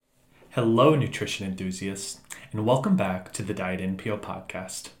Hello, nutrition enthusiasts, and welcome back to the Diet NPO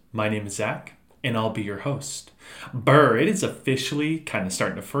podcast. My name is Zach, and I'll be your host. It is officially kind of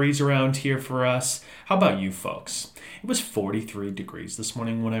starting to freeze around here for us. How about you folks? It was 43 degrees this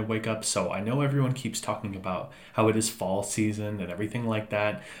morning when I wake up, so I know everyone keeps talking about how it is fall season and everything like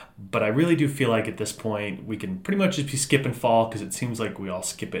that, but I really do feel like at this point we can pretty much just be skipping fall because it seems like we all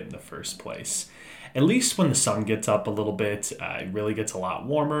skip it in the first place. At least when the sun gets up a little bit, it really gets a lot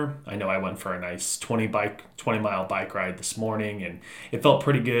warmer. I know I went for a nice 20-mile bike ride this morning, and it felt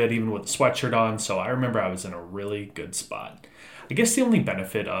pretty good even with the sweatshirt on, so I remember I was in a really good spot. I guess the only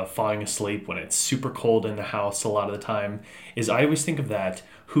benefit of falling asleep when it's super cold in the house a lot of the time is I always think of that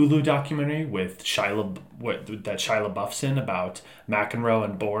Hulu documentary that Shia LaBeouf's in about McEnroe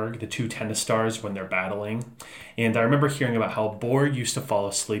and Borg, the two tennis stars, when they're battling. And I remember hearing about how Borg used to fall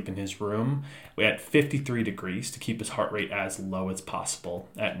asleep in his room at 53 degrees to keep his heart rate as low as possible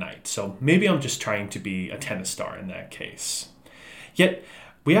at night. So maybe I'm just trying to be a tennis star in that case. Yet,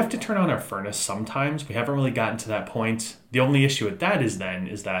 we have to turn on our furnace sometimes. We haven't really gotten to that point. The only issue with that is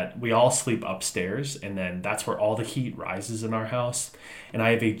that we all sleep upstairs, and then that's where all the heat rises in our house. And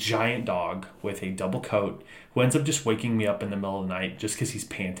I have a giant dog with a double coat who ends up just waking me up in the middle of the night just because he's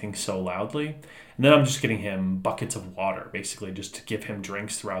panting so loudly. And then I'm just getting him buckets of water, basically, just to give him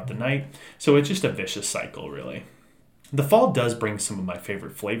drinks throughout the night. So it's just a vicious cycle, really. The fall does bring some of my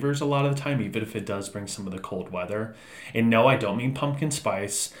favorite flavors a lot of the time, even if it does bring some of the cold weather. And no, I don't mean pumpkin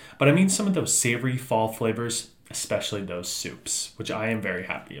spice, but I mean some of those savory fall flavors, especially those soups, which I am very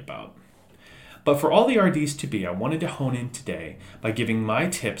happy about. But for all the RDs to be, I wanted to hone in today by giving my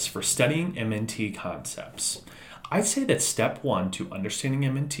tips for studying MNT concepts. I'd say that step one to understanding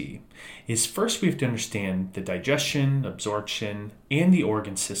MNT is first we have to understand the digestion, absorption, and the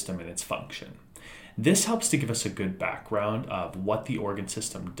organ system and its function. This helps to give us a good background of what the organ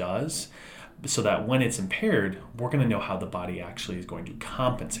system does so that when it's impaired, we're going to know how the body actually is going to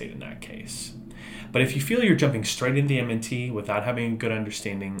compensate in that case. But if you feel you're jumping straight into MNT without having a good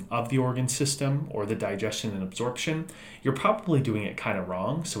understanding of the organ system or the digestion and absorption, you're probably doing it kind of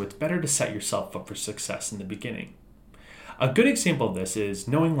wrong, so it's better to set yourself up for success in the beginning. A good example of this is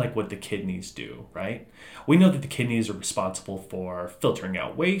knowing what the kidneys do, right? We know that the kidneys are responsible for filtering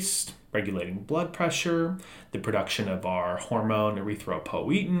out waste, regulating blood pressure, the production of our hormone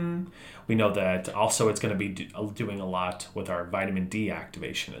erythropoietin. We know that also it's going to be doing a lot with our vitamin D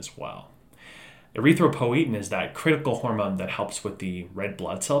activation as well. Erythropoietin is that critical hormone that helps with the red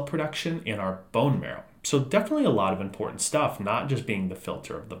blood cell production in our bone marrow. So definitely a lot of important stuff, not just being the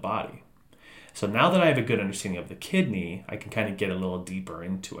filter of the body. So now that I have a good understanding of the kidney, I can kind of get a little deeper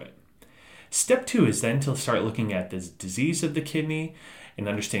into it. Step two is then to start looking at this disease of the kidney and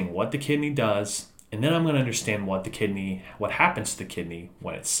understanding what the kidney does. And then I'm going to understand what happens to the kidney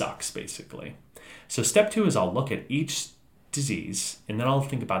when it sucks, basically. So step two is I'll look at each disease, and then I'll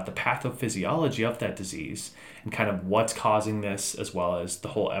think about the pathophysiology of that disease and kind of what's causing this, as well as the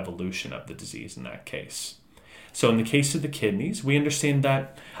whole evolution of the disease in that case. So in the case of the kidneys, we understand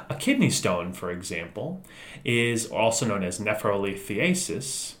that a kidney stone, for example, is also known as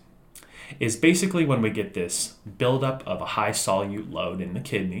nephrolithiasis, is basically when we get this buildup of a high solute load in the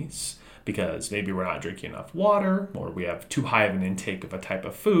kidneys because maybe we're not drinking enough water or we have too high of an intake of a type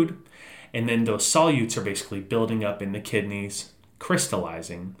of food. And then those solutes are basically building up in the kidneys,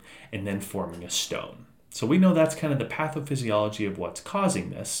 crystallizing, and then forming a stone. So we know that's kind of the pathophysiology of what's causing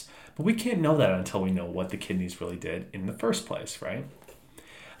this, but we can't know that until we know what the kidneys really did in the first place, right?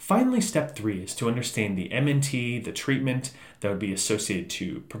 Finally, step three is to understand the MNT, the treatment that would be associated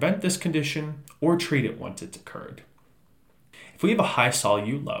to prevent this condition or treat it once it's occurred. If we have a high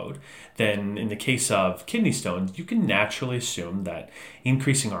solute load, then in the case of kidney stones, you can naturally assume that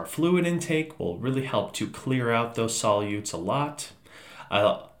increasing our fluid intake will really help to clear out those solutes a lot.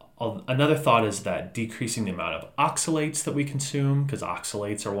 Another thought is that decreasing the amount of oxalates that we consume, because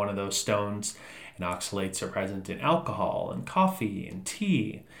oxalates are one of those stones, and oxalates are present in alcohol and coffee and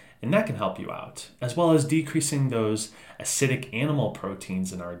tea, and that can help you out, as well as decreasing those acidic animal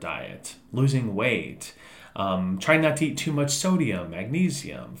proteins in our diet, losing weight, trying not to eat too much sodium,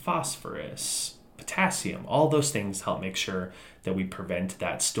 magnesium, phosphorus, potassium. All those things help make sure that we prevent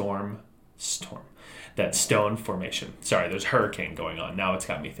that that stone formation. Sorry, there's a hurricane going on. Now it's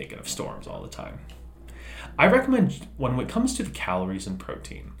got me thinking of storms all the time. I recommend, when it comes to the calories and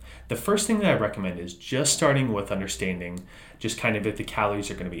protein, the first thing that I recommend is just starting with understanding just kind of if the calories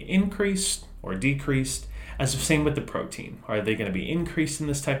are going to be increased or decreased, as the same with the protein. Are they going to be increased in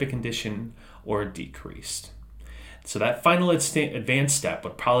this type of condition or decreased? So that final advanced step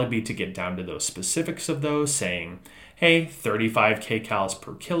would probably be to get down to those specifics of those, saying, hey, 35 kcals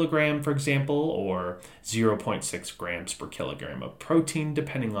per kilogram, for example, or 0.6 grams per kilogram of protein,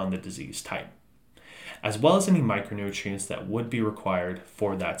 depending on the disease type, as well as any micronutrients that would be required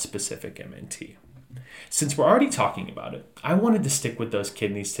for that specific MNT. Since we're already talking about it, I wanted to stick with those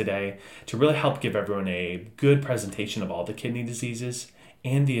kidneys today to really help give everyone a good presentation of all the kidney diseases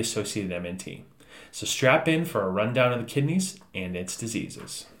and the associated MNT. So strap in for a rundown of the kidneys and its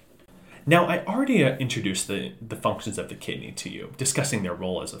diseases. Now, I already introduced the functions of the kidney to you, discussing their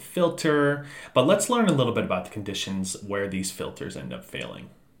role as a filter, but let's learn a little bit about the conditions where these filters end up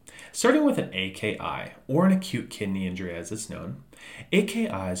failing. Starting with an AKI, or an acute kidney injury as it's known,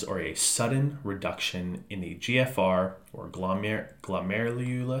 AKIs are a sudden reduction in the GFR, or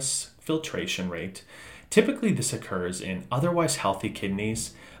glomerulus filtration rate. Typically, this occurs in otherwise healthy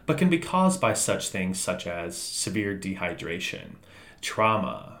kidneys, but can be caused by such things such as severe dehydration,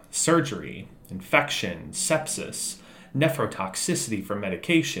 trauma, surgery, infection, sepsis, nephrotoxicity from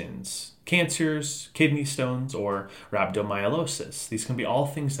medications, cancers, kidney stones, or rhabdomyolysis. These can be all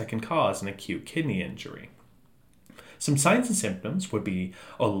things that can cause an acute kidney injury. Some signs and symptoms would be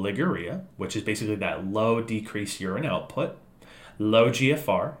oliguria, which is basically that low decreased urine output, low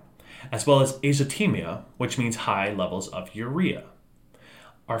GFR, as well as azotemia, which means high levels of urea.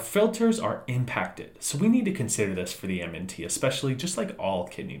 Our filters are impacted, so we need to consider this for the MNT, especially just like all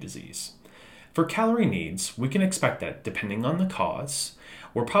kidney disease. For calorie needs, we can expect that depending on the cause,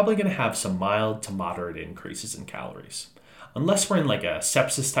 we're probably going to have some mild to moderate increases in calories. Unless we're in like a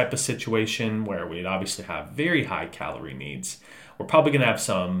sepsis type of situation where we'd obviously have very high calorie needs, we're probably going to have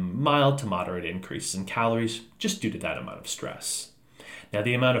some mild to moderate increases in calories just due to that amount of stress. Now,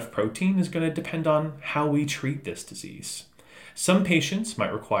 the amount of protein is going to depend on how we treat this disease. Some patients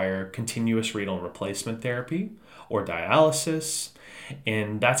might require continuous renal replacement therapy or dialysis,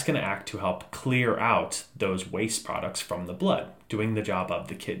 and that's going to act to help clear out those waste products from the blood, doing the job of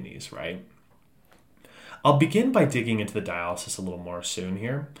the kidneys, right? I'll begin by digging into the dialysis a little more soon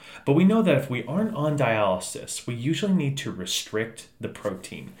here, but we know that if we aren't on dialysis, we usually need to restrict the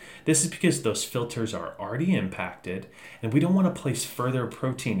protein. This is because those filters are already impacted, and we don't want to place further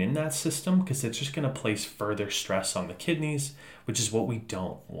protein in that system because it's just going to place further stress on the kidneys, which is what we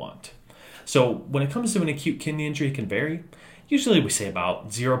don't want. So when it comes to an acute kidney injury, it can vary. Usually we say about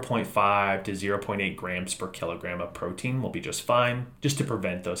 0.5 to 0.8 grams per kilogram of protein will be just fine, just to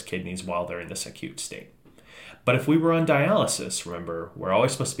prevent those kidneys while they're in this acute state. But if we were on dialysis, remember, we're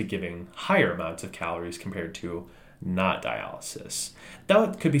always supposed to be giving higher amounts of calories compared to not dialysis.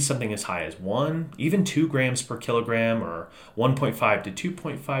 That could be something as high as 1, even 2 grams per kilogram, or 1.5 to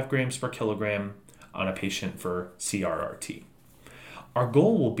 2.5 grams per kilogram on a patient for CRRT. Our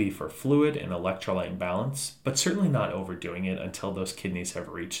goal will be for fluid and electrolyte balance, but certainly not overdoing it until those kidneys have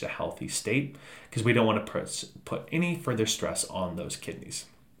reached a healthy state, because we don't want to put any further stress on those kidneys.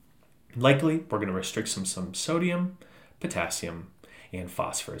 Likely, we're going to restrict some sodium, potassium, and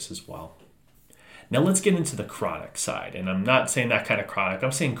phosphorus as well. Now let's get into the chronic side, and I'm not saying that kind of chronic,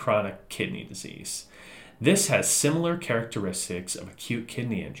 I'm saying chronic kidney disease. This has similar characteristics of acute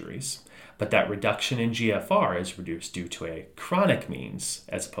kidney injuries, but that reduction in GFR is reduced due to a chronic means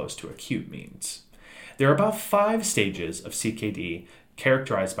as opposed to acute means. There are about 5 stages of CKD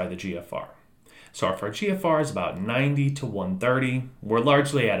characterized by the GFR. So if our GFR is about 90 to 130, we're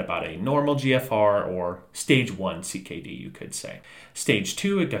largely at about a normal GFR, or stage 1 CKD, you could say. Stage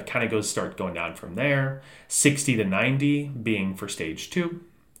 2, it kind of start going down from there. 60 to 90 being for stage 2,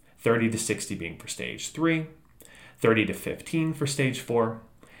 30 to 60 being for stage 3, 30 to 15 for stage 4.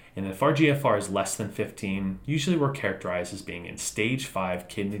 And if our GFR is less than 15, usually we're characterized as being in stage 5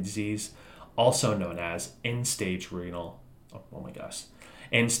 kidney disease, also known as end-stage renal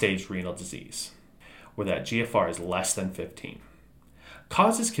disease, where that GFR is less than 15.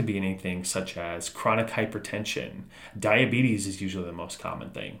 Causes can be anything such as chronic hypertension, diabetes is usually the most common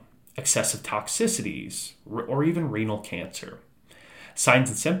thing, excessive toxicities, or even renal cancer. Signs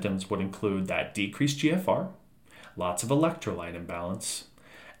and symptoms would include that decreased GFR, lots of electrolyte imbalance,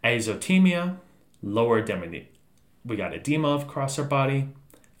 azotemia, we got edema across our body,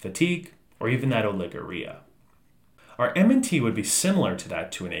 fatigue, or even that oliguria. Our MNT would be similar to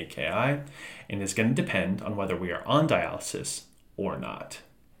that to an AKI, and is going to depend on whether we are on dialysis or not.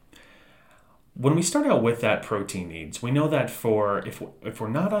 When we start out with that protein needs, we know that if we're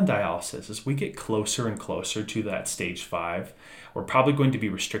not on dialysis, as we get closer and closer to that stage 5, we're probably going to be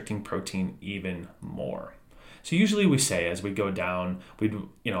restricting protein even more. So usually we say as we go down, in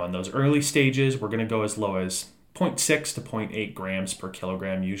those early stages, we're going to go as low as 0.6 to zero point 0.8 grams per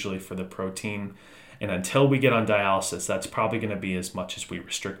kilogram usually for the protein. And until we get on dialysis, that's probably going to be as much as we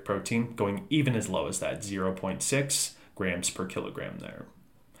restrict protein, going even as low as that 0.6 grams per kilogram there.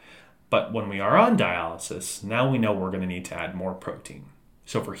 But when we are on dialysis, now we know we're going to need to add more protein.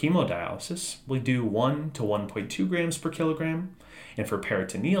 So for hemodialysis, we do 1 to 1.2 grams per kilogram. And for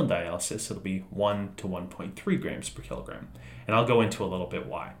peritoneal dialysis, it'll be 1 to 1.3 grams per kilogram. And I'll go into a little bit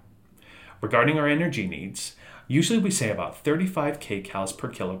why. Regarding our energy needs, usually we say about 35 kcals per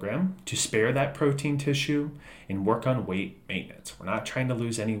kilogram to spare that protein tissue and work on weight maintenance. We're not trying to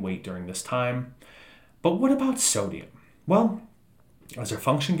lose any weight during this time. But what about sodium? Well, as our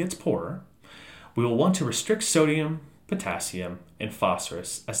function gets poorer, we will want to restrict sodium, potassium, and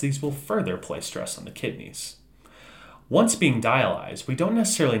phosphorus, as these will further place stress on the kidneys. Once being dialyzed, we don't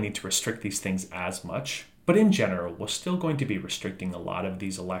necessarily need to restrict these things as much, but in general, we're still going to be restricting a lot of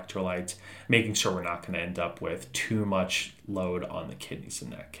these electrolytes, making sure we're not going to end up with too much load on the kidneys in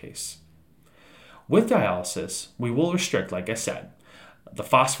that case. With dialysis, we will restrict, like I said, the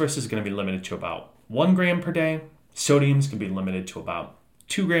phosphorus is going to be limited to about 1 gram per day. Sodium is going to be limited to about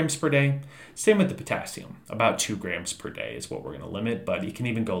 2 grams per day. Same with the potassium. About 2 grams per day is what we're going to limit, but you can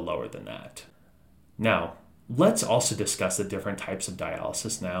even go lower than that. Now, let's also discuss the different types of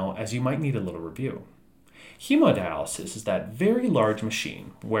dialysis now, as you might need a little review. Hemodialysis is that very large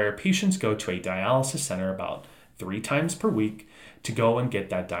machine where patients go to a dialysis center about 3 times per week to go and get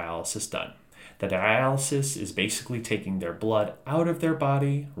that dialysis done. The dialysis is basically taking their blood out of their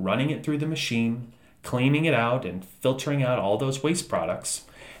body, running it through the machine, cleaning it out and filtering out all those waste products,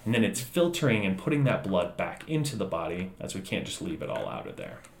 and then it's filtering and putting that blood back into the body, as we can't just leave it all out of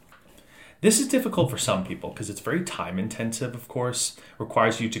there. This is difficult for some people because it's very time intensive, of course,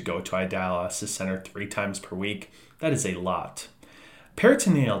 requires you to go to a dialysis center 3 times per week. That is a lot.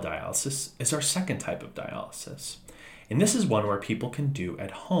 Peritoneal dialysis is our second type of dialysis, and this is one where people can do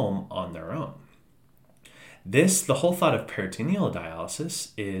at home on their own. The whole thought of peritoneal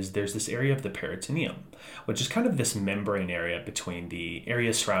dialysis is there's this area of the peritoneum, which is kind of this membrane area between the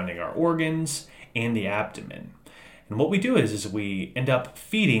area surrounding our organs and the abdomen. And what we do is we end up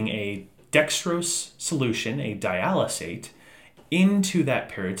feeding a dextrose solution, a dialysate, into that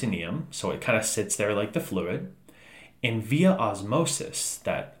peritoneum, so it kind of sits there like the fluid, and via osmosis,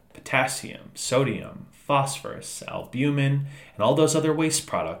 that potassium, sodium, phosphorus, albumin, and all those other waste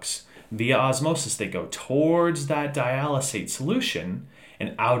products, via osmosis, they go towards that dialysate solution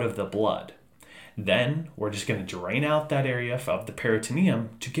and out of the blood. Then we're just going to drain out that area of the peritoneum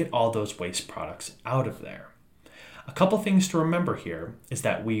to get all those waste products out of there. A couple things to remember here is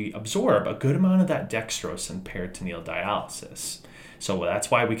that we absorb a good amount of that dextrose in peritoneal dialysis. So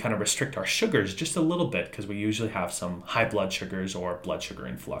that's why we kind of restrict our sugars just a little bit, because we usually have some high blood sugars or blood sugar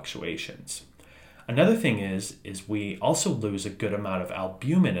in fluctuations. Another thing is we also lose a good amount of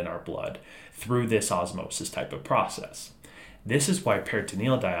albumin in our blood through this osmosis type of process. This is why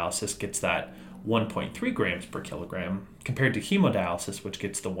peritoneal dialysis gets that 1.3 grams per kilogram compared to hemodialysis, which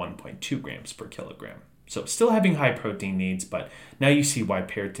gets the 1.2 grams per kilogram. So still having high protein needs, but now you see why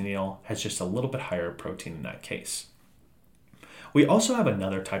peritoneal has just a little bit higher protein in that case. We also have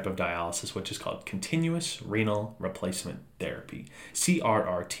another type of dialysis, which is called continuous renal replacement therapy,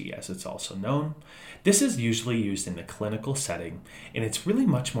 CRRT as it's also known. This is usually used in the clinical setting, and it's really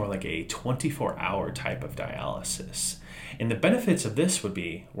much more like a 24-hour type of dialysis. And the benefits of this would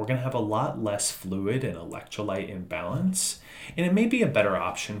be we're going to have a lot less fluid and electrolyte imbalance, and it may be a better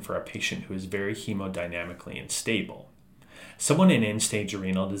option for a patient who is very hemodynamically unstable. Someone in end-stage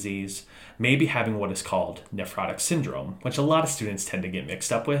renal disease may be having what is called nephrotic syndrome, which a lot of students tend to get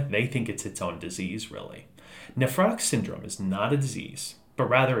mixed up with. They think it's its own disease, really. Nephrotic syndrome is not a disease, but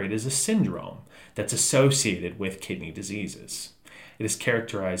rather it is a syndrome that's associated with kidney diseases. It is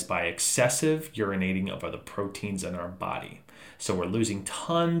characterized by excessive urinating of other proteins in our body. So we're losing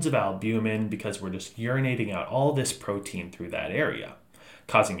tons of albumin because we're just urinating out all this protein through that area,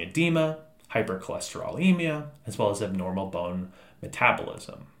 causing edema, hypercholesterolemia, as well as abnormal bone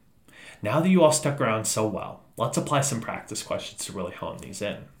metabolism. Now that you all stuck around so well, let's apply some practice questions to really hone these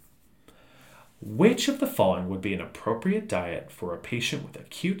in. Which of the following would be an appropriate diet for a patient with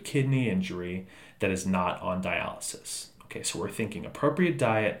acute kidney injury that is not on dialysis? Okay, so we're thinking appropriate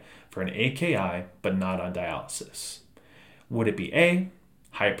diet for an AKI, but not on dialysis. Would it be A,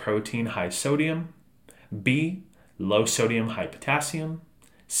 high protein, high sodium, B, low sodium, high potassium,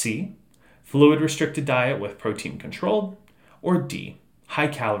 C, fluid restricted diet with protein controlled, or D, high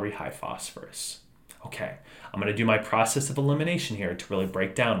calorie, high phosphorus? Okay, I'm going to do my process of elimination here to really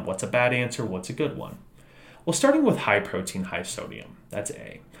break down what's a bad answer, what's a good one. Well, starting with high protein, high sodium, that's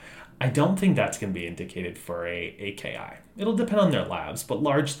A. I don't think that's going to be indicated for a AKI. It'll depend on their labs, but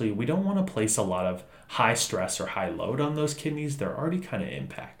largely we don't want to place a lot of high stress or high load on those kidneys. They're already kind of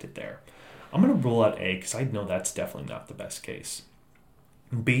impacted there. I'm going to rule out A because I know that's definitely not the best case.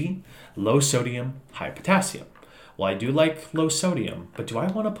 B, low sodium, high potassium. Well, I do like low sodium, but do I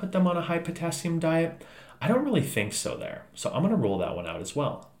want to put them on a high potassium diet? I don't really think so there. So I'm going to rule that one out as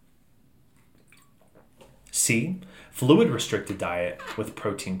well. C, fluid restricted diet with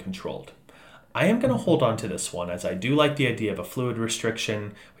protein controlled. I am going to hold on to this one as I do like the idea of a fluid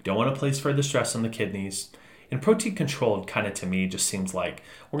restriction. We don't want to place further stress on the kidneys. And protein controlled kind of to me just seems like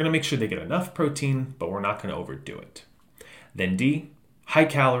we're going to make sure they get enough protein, but we're not going to overdo it. Then D, high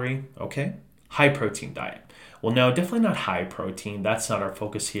calorie, okay, high protein diet. Well, no, definitely not high protein. That's not our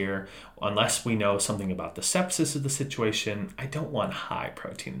focus here. Unless we know something about the sepsis of the situation, I don't want high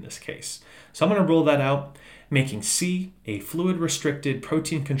protein in this case. So I'm going to rule that out. Making C, a fluid-restricted,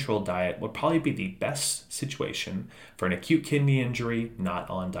 protein-controlled diet would probably be the best situation for an acute kidney injury not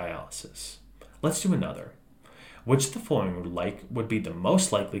on dialysis. Let's do another. Which of the following would be the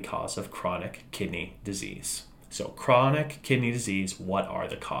most likely cause of chronic kidney disease? So chronic kidney disease, what are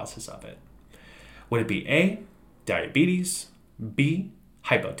the causes of it? Would it be A, diabetes, B,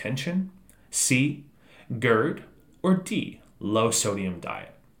 hypotension, C, GERD, or D, low sodium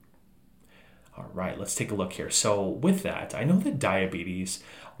diet? All right, let's take a look here. So with that, I know that diabetes,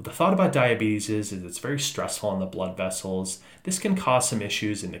 the thought about diabetes is it's very stressful on the blood vessels. This can cause some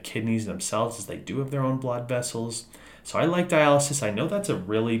issues in the kidneys themselves as they do have their own blood vessels. So I like dialysis. I know that's a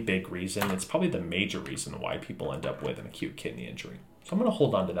really big reason. It's probably the major reason why people end up with an acute kidney injury. So I'm going to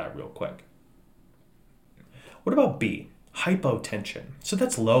hold on to that real quick. What about B, hypotension? So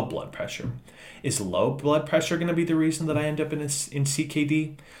that's low blood pressure. Is low blood pressure going to be the reason that I end up in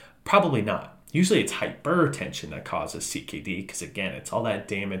CKD? Probably not. Usually it's hypertension that causes CKD because, again, it's all that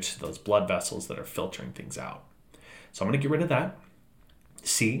damage to those blood vessels that are filtering things out. So I'm going to get rid of that.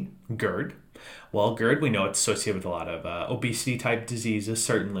 C, GERD. Well, GERD, we know it's associated with a lot of obesity-type diseases,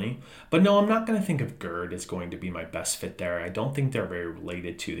 certainly. But no, I'm not going to think of GERD as going to be my best fit there. I don't think they're very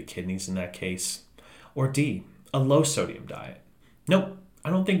related to the kidneys in that case. Or D, a low-sodium diet. Nope, I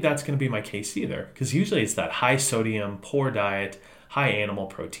don't think that's going to be my case either because usually it's that high-sodium, poor diet, high animal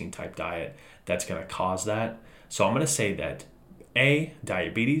protein type diet that's going to cause that. So I'm going to say that A,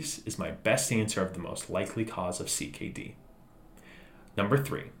 diabetes is my best answer of the most likely cause of CKD. Number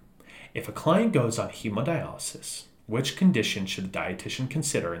 3, if a client goes on hemodialysis, which condition should the dietitian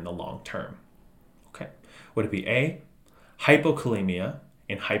consider in the long term? Okay, would it be A, hypokalemia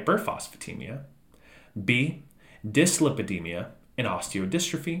and hyperphosphatemia, B, dyslipidemia and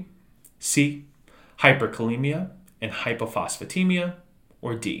osteodystrophy, C, hyperkalemia and hypophosphatemia,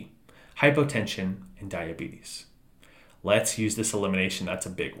 or D, hypotension and diabetes? Let's use this elimination. That's a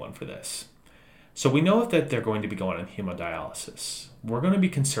big one for this. So we know that they're going to be going on hemodialysis. We're going to be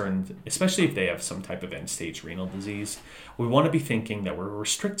concerned, especially if they have some type of end-stage renal disease. We want to be thinking that we're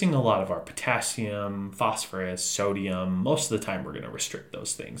restricting a lot of our potassium, phosphorus, sodium. Most of the time we're going to restrict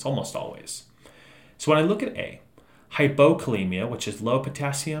those things, almost always. So when I look at A, hypokalemia, which is low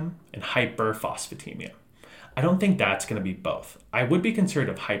potassium, and hyperphosphatemia, I don't think that's going to be both. I would be concerned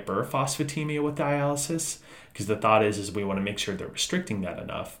of hyperphosphatemia with dialysis because the thought is we want to make sure they're restricting that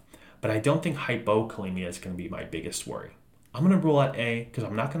enough. But I don't think hypokalemia is going to be my biggest worry. I'm going to rule out A because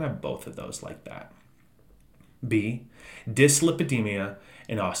I'm not going to have both of those like that. B, dyslipidemia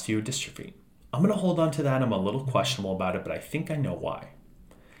and osteodystrophy. I'm going to hold on to that. I'm a little questionable about it, but I think I know why.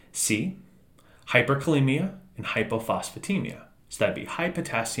 C, hyperkalemia and hypophosphatemia. So that'd be high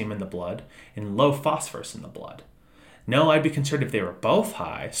potassium in the blood and low phosphorus in the blood. No, I'd be concerned if they were both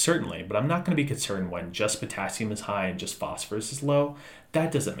high, certainly, but I'm not going to be concerned when just potassium is high and just phosphorus is low.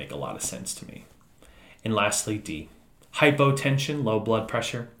 That doesn't make a lot of sense to me. And lastly, D, hypotension, low blood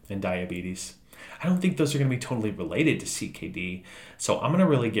pressure, and diabetes. I don't think those are going to be totally related to CKD, so I'm going to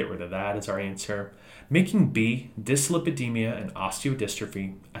really get rid of that as our answer, making B, dyslipidemia and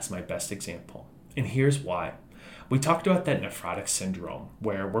osteodystrophy as my best example. And here's why. We talked about that nephrotic syndrome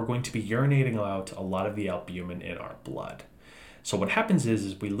where we're going to be urinating out a lot of the albumin in our blood. So what happens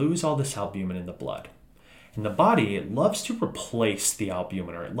is we lose all this albumin in the blood. And the body, it loves to replace the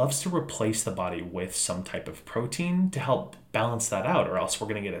albumin, or it loves to replace the body with some type of protein to help balance that out, or else we're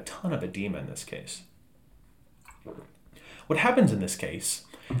going to get a ton of edema in this case. What happens in this case,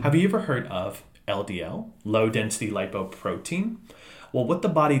 have you ever heard of LDL, low density lipoprotein? Well, what the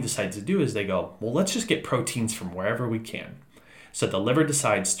body decides to do is they go, well, let's just get proteins from wherever we can. So the liver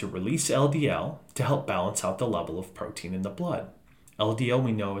decides to release LDL to help balance out the level of protein in the blood. LDL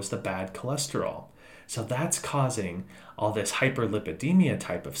we know is the bad cholesterol. So that's causing all this hyperlipidemia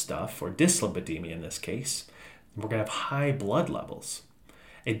type of stuff, or dyslipidemia in this case. We're going to have high blood levels.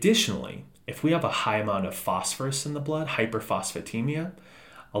 Additionally, if we have a high amount of phosphorus in the blood, hyperphosphatemia,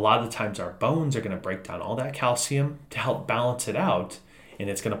 a lot of the times our bones are going to break down all that calcium to help balance it out, and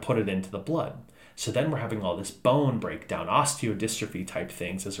it's going to put it into the blood. So then we're having all this bone breakdown, osteodystrophy type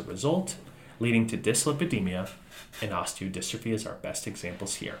things as a result, leading to dyslipidemia, and osteodystrophy is our best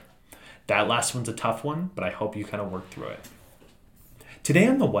examples here. That last one's a tough one, but I hope you kind of work through it. Today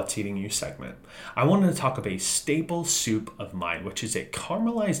on the What's Eating You segment, I wanted to talk about a staple soup of mine, which is a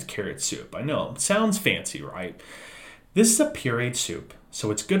caramelized carrot soup. I know, it sounds fancy, right? This is a pureed soup,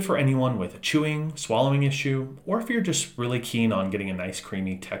 so it's good for anyone with a chewing, swallowing issue, or if you're just really keen on getting a nice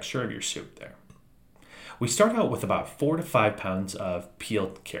creamy texture of your soup there. We start out with about 4 to 5 pounds of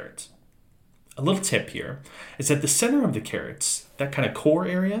peeled carrots. A little tip here is that the center of the carrots, that kind of core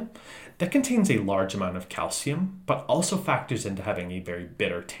area, that contains a large amount of calcium, but also factors into having a very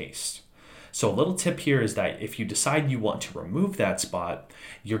bitter taste. So a little tip here is that if you decide you want to remove that spot,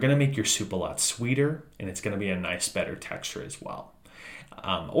 you're going to make your soup a lot sweeter, and it's going to be a nice, better texture as well.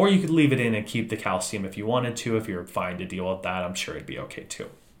 Or you could leave it in and keep the calcium if you wanted to. If you're fine to deal with that, I'm sure it'd be okay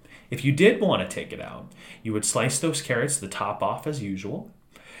too. If you did want to take it out, you would slice those carrots, the top off as usual.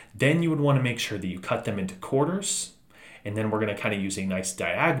 Then you would want to make sure that you cut them into quarters. And then we're going to kind of use a nice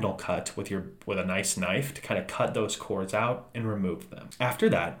diagonal cut with a nice knife to kind of cut those cores out and remove them. After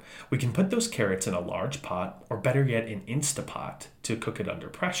that, we can put those carrots in a large pot, or better yet, an Instapot to cook it under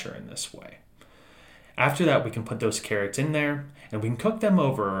pressure in this way. After that, we can put those carrots in there and we can cook them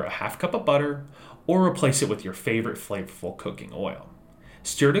over a half cup of butter or replace it with your favorite flavorful cooking oil.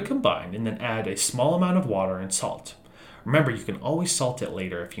 Stir to combine and then add a small amount of water and salt. Remember, you can always salt it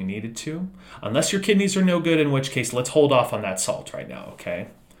later if you needed to, unless your kidneys are no good, in which case let's hold off on that salt right now, okay?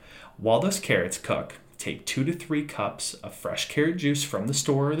 While those carrots cook, take 2 to 3 cups of fresh carrot juice from the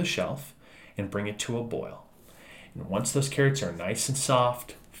store or the shelf and bring it to a boil. And once those carrots are nice and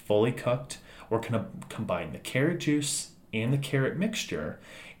soft, fully cooked, we're going to combine the carrot juice and the carrot mixture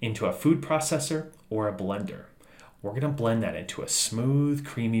into a food processor or a blender. We're going to blend that into a smooth,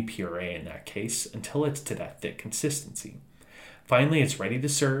 creamy puree in that case until it's to that thick consistency. Finally, it's ready to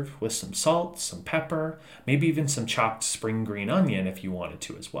serve with some salt, some pepper, maybe even some chopped spring green onion if you wanted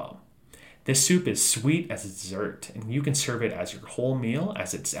to as well. This soup is sweet as a dessert, and you can serve it as your whole meal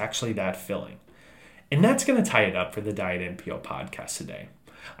as it's actually that filling. And that's going to tie it up for the Diet NPO podcast today.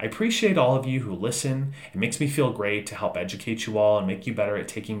 I appreciate all of you who listen. It makes me feel great to help educate you all and make you better at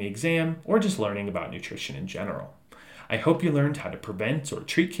taking the exam or just learning about nutrition in general. I hope you learned how to prevent or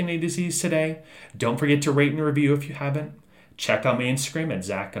treat kidney disease today. Don't forget to rate and review if you haven't. Check out my Instagram at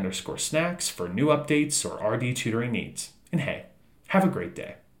Zach_snacks for new updates or RD tutoring needs. And hey, have a great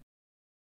day.